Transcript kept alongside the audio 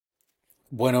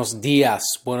Buenos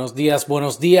dias, buenos dias,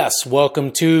 buenos dias.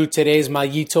 Welcome to today's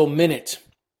Mayito Minute.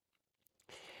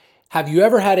 Have you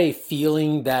ever had a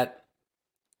feeling that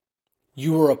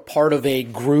you were a part of a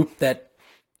group that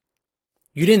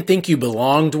you didn't think you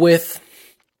belonged with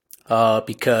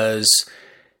because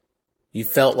you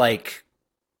felt like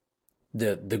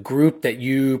the group that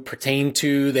you pertained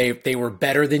to, they were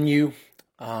better than you.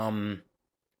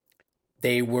 They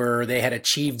had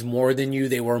achieved more than you.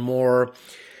 They were more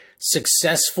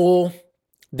successful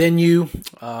than you.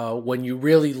 When you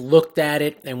really looked at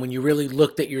it and when you really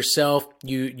looked at yourself,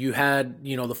 you had,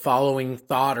 the following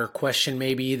thought or question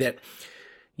maybe that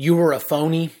you were a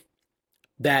phony,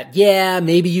 that, yeah,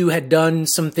 maybe you had done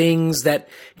some things that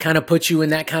kind of put you in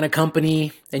that kind of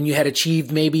company and you had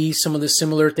achieved maybe some of the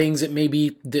similar things that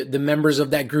maybe the members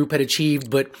of that group had achieved,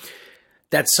 but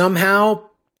that somehow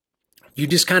you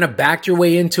just kind of backed your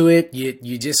way into it.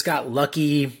 You just got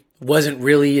lucky. Wasn't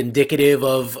really indicative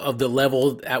of the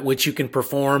level at which you can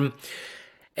perform.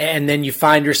 And then you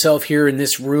find yourself here in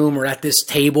this room or at this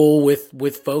table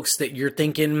with folks that you're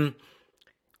thinking,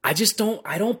 I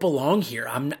don't belong here.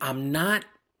 I'm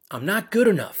not good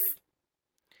enough.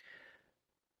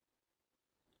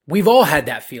 We've all had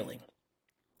that feeling.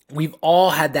 We've all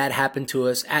had that happen to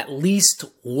us at least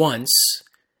once.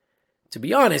 To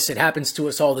be honest, it happens to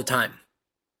us all the time.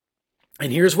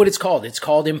 And here's what it's called. It's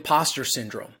called imposter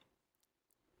syndrome.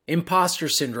 Imposter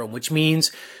syndrome, which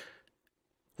means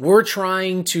we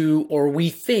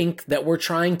think that we're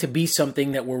trying to be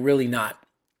something that we're really not.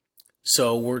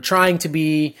 So we're trying to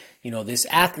be, this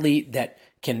athlete that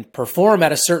can perform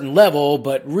at a certain level,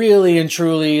 but really and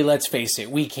truly, let's face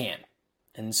it, we can't.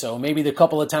 And so maybe the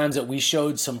couple of times that we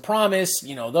showed some promise,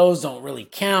 those don't really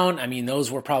count. I mean,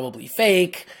 those were probably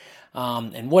fake.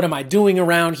 And what am I doing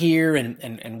around here?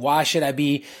 And why should I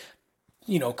be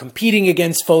competing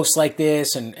against folks like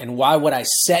this, and why would I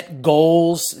set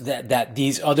goals that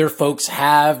these other folks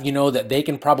have, that they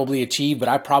can probably achieve, but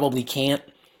I probably can't.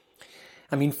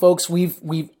 I mean, folks,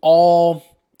 we've all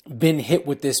been hit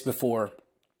with this before,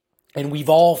 and we've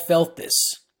all felt this.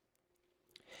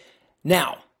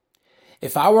 Now,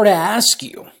 if I were to ask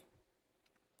you,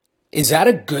 is that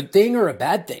a good thing or a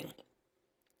bad thing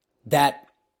that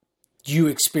you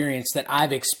experienced, that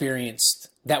I've experienced,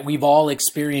 that we've all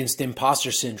experienced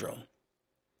imposter syndrome?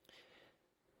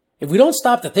 If we don't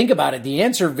stop to think about it, the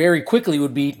answer very quickly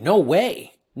would be no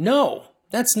way. No,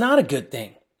 that's not a good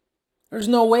thing. There's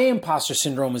no way imposter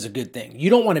syndrome is a good thing. You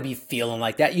don't want to be feeling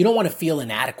like that. You don't want to feel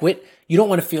inadequate. You don't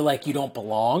want to feel like you don't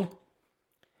belong.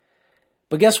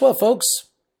 But guess what, folks?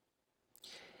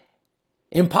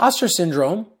 Imposter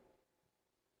syndrome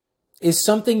is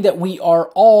something that we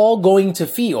are all going to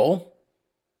feel.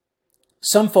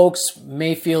 Some folks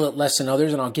may feel it less than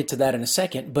others, and I'll get to that in a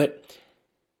second, but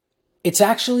it's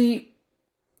actually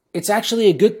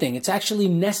a good thing. It's actually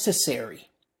necessary.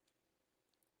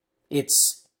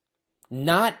 It's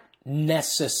not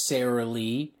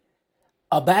necessarily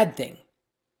a bad thing.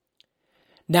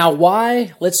 Now,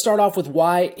 why? Let's start off with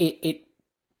why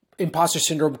imposter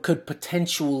syndrome could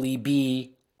potentially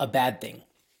be a bad thing.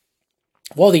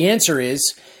 Well, the answer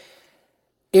is,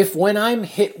 if when I'm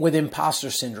hit with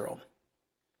imposter syndrome,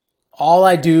 all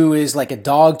I do is like a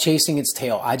dog chasing its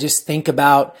tail, I just think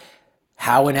about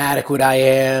how inadequate I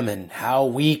am and how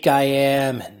weak I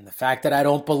am and the fact that I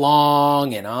don't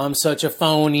belong and I'm such a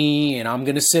phony and I'm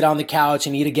going to sit on the couch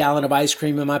and eat a gallon of ice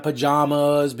cream in my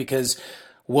pajamas because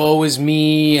woe is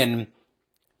me. And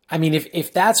I mean,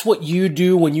 if that's what you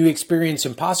do when you experience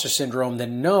imposter syndrome,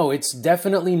 then no, it's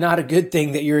definitely not a good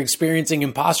thing that you're experiencing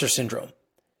imposter syndrome.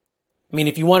 I mean,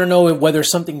 if you want to know whether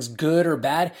something's good or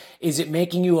bad, is it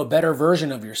making you a better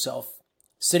version of yourself?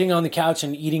 Sitting on the couch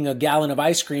and eating a gallon of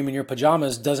ice cream in your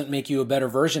pajamas doesn't make you a better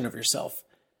version of yourself.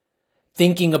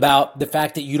 Thinking about the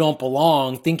fact that you don't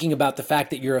belong, thinking about the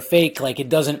fact that you're a fake,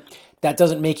 that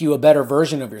doesn't make you a better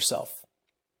version of yourself.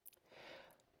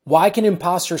 Why can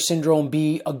imposter syndrome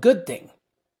be a good thing?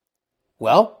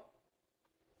 Well,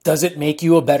 does it make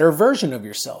you a better version of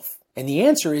yourself? And the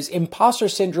answer is imposter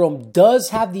syndrome does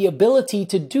have the ability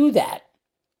to do that.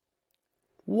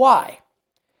 Why?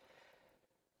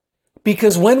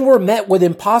 Because when we're met with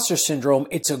imposter syndrome,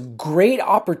 it's a great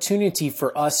opportunity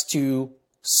for us to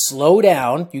slow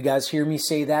down. You guys hear me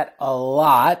say that a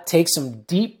lot. Take some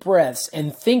deep breaths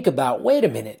and think about, wait a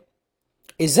minute,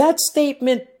 is that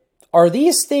statement,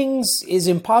 is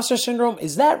imposter syndrome,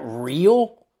 is that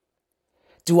real?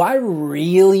 Do I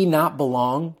really not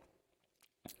belong?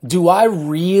 Do I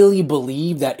really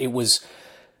believe that it was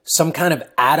some kind of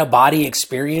out-of-body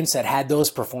experience that had those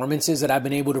performances that I've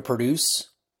been able to produce?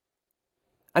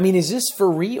 I mean, is this for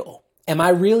real? Am I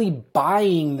really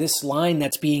buying this line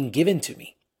that's being given to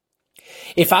me?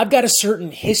 If I've got a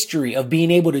certain history of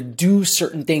being able to do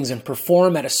certain things and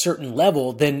perform at a certain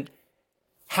level, then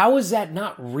how is that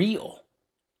not real?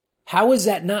 How is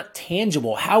that not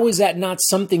tangible? How is that not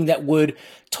something that would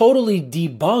totally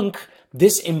debunk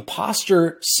this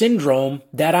imposter syndrome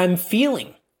that I'm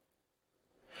feeling?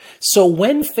 So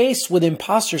when faced with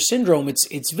imposter syndrome,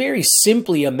 it's very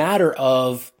simply a matter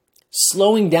of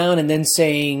slowing down and then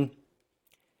saying,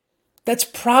 that's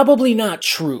probably not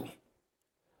true.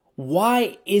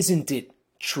 Why isn't it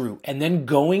true? And then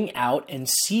going out and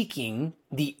seeking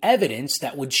the evidence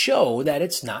that would show that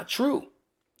it's not true.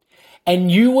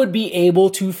 And you would be able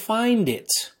to find it.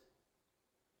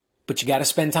 But you got to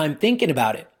spend time thinking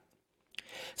about it.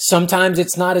 Sometimes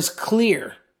it's not as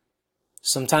clear.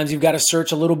 Sometimes you've got to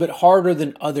search a little bit harder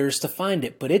than others to find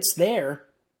it, but it's there.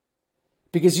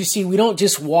 Because you see, we don't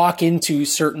just walk into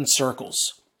certain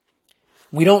circles.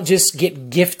 We don't just get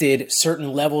gifted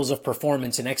certain levels of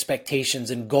performance and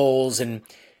expectations and goals and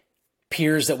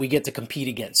peers that we get to compete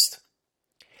against.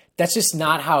 That's just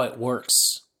not how it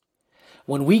works.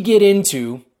 When we get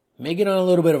into, may get on a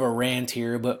little bit of a rant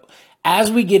here, but as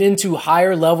we get into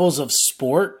higher levels of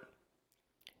sport,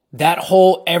 that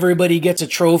whole everybody gets a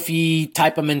trophy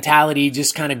type of mentality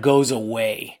just kind of goes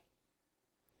away.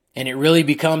 And it really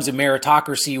becomes a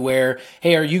meritocracy where,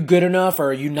 hey, are you good enough or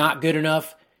are you not good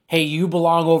enough? Hey, you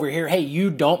belong over here. Hey, you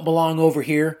don't belong over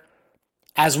here.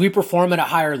 As we perform at a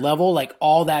higher level, like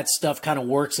all that stuff kind of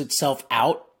works itself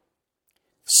out.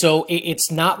 So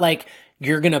it's not like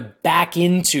you're going to back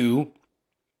into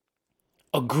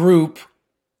a group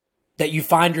that you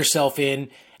find yourself in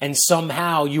and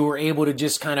somehow you were able to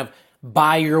just kind of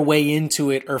buy your way into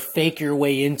it or fake your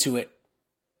way into it.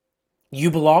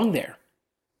 You belong there.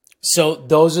 So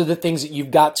those are the things that you've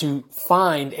got to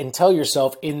find and tell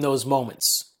yourself in those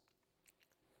moments.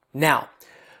 Now,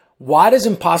 why does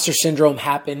imposter syndrome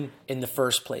happen in the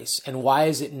first place? And why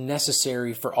is it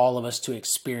necessary for all of us to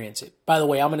experience it? By the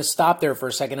way, I'm going to stop there for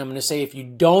a second. I'm going to say if you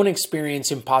don't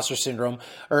experience imposter syndrome,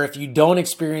 or if you don't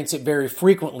experience it very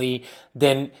frequently,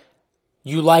 then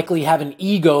you likely have an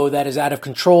ego that is out of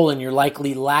control and you're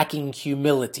likely lacking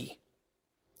humility.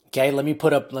 Okay, let me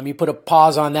put a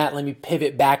pause on that. Let me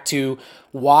pivot back to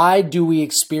why do we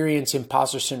experience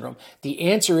imposter syndrome? The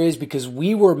answer is because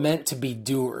we were meant to be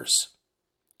doers.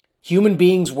 Human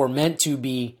beings were meant to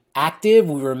be active.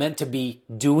 We were meant to be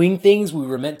doing things. We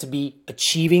were meant to be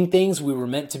achieving things. We were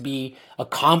meant to be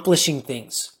accomplishing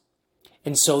things.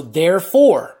 And so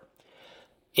therefore,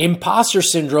 imposter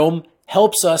syndrome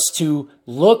helps us to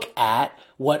look at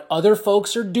what other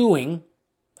folks are doing.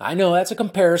 I know that's a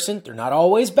comparison. They're not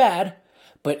always bad,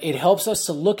 but it helps us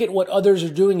to look at what others are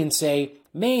doing and say,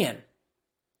 man,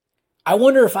 I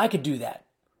wonder if I could do that.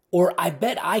 Or I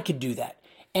bet I could do that.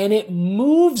 And it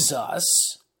moves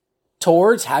us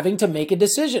towards having to make a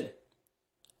decision.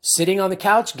 Sitting on the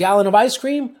couch, gallon of ice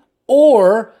cream,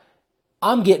 or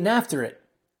I'm getting after it.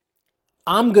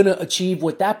 I'm going to achieve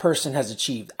what that person has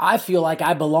achieved. I feel like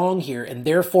I belong here, and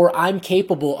therefore I'm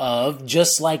capable of,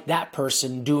 just like that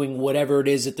person, doing whatever it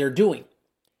is that they're doing.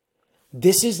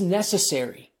 This is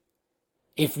necessary.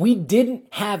 If we didn't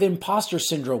have imposter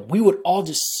syndrome, we would all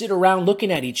just sit around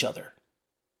looking at each other.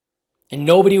 And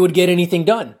nobody would get anything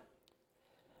done.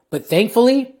 But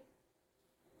thankfully,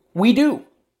 we do.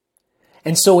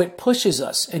 And so it pushes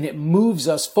us and it moves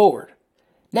us forward.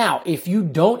 Now, if you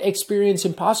don't experience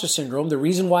imposter syndrome, the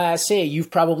reason why I say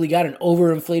you've probably got an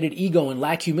overinflated ego and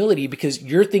lack humility because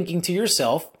you're thinking to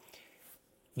yourself,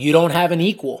 you don't have an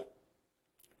equal.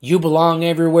 You belong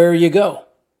everywhere you go.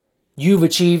 You've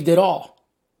achieved it all.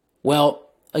 Well,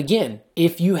 again,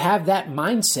 if you have that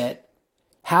mindset,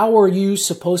 how are you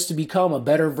supposed to become a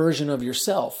better version of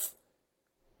yourself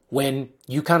when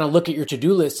you kind of look at your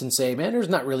to-do list and say, man, there's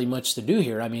not really much to do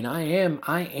here. I mean, I am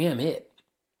it.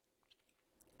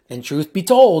 And truth be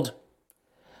told,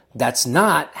 that's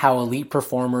not how elite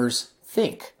performers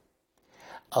think.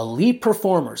 Elite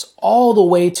performers, all the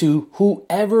way to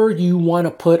whoever you want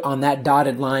to put on that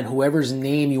dotted line, whoever's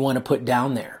name you want to put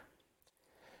down there.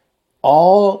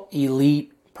 All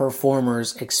elite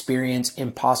performers experience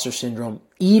imposter syndrome.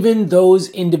 Even those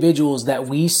individuals that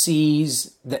we see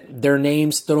their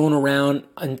names thrown around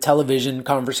on television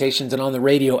conversations and on the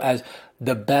radio as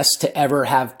the best to ever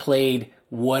have played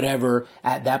whatever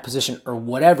at that position or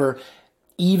whatever,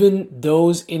 even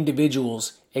those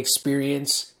individuals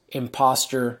experience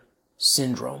imposter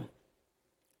syndrome.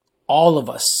 All of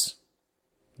us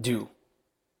do.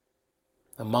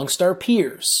 Amongst our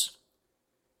peers,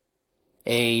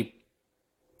 a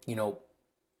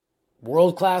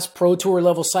world-class Pro Tour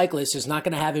level cyclist is not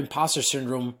going to have imposter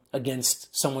syndrome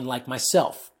against someone like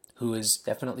myself, who is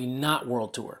definitely not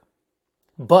World Tour.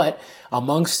 But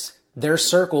amongst their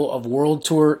circle of World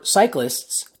Tour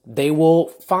cyclists, they will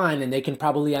find and they can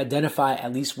probably identify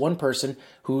at least one person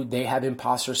who they have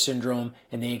imposter syndrome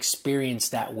and they experience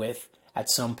that with at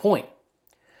some point.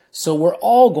 So we're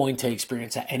all going to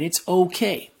experience that, and it's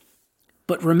okay.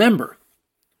 But remember,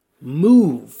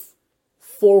 move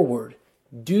forward,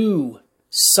 do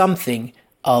something,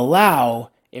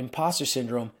 allow imposter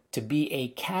syndrome to be a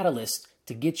catalyst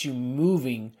to get you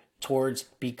moving towards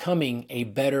becoming a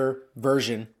better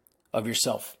version of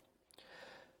yourself.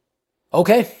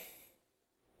 Okay,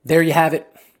 there you have it,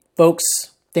 folks.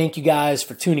 Thank you guys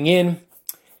for tuning in.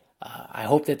 I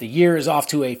hope that the year is off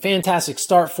to a fantastic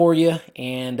start for you.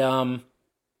 And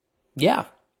yeah,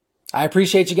 I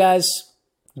appreciate you guys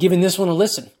giving this one a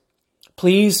listen.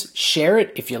 Please share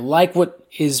it. If you like what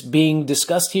is being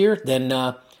discussed here,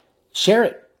 then share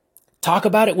it. Talk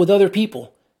about it with other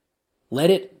people. Let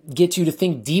it get you to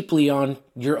think deeply on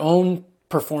your own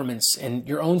performance and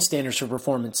your own standards for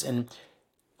performance, and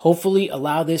hopefully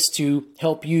allow this to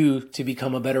help you to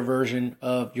become a better version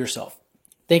of yourself.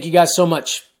 Thank you guys so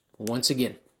much once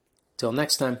again. Till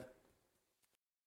next time.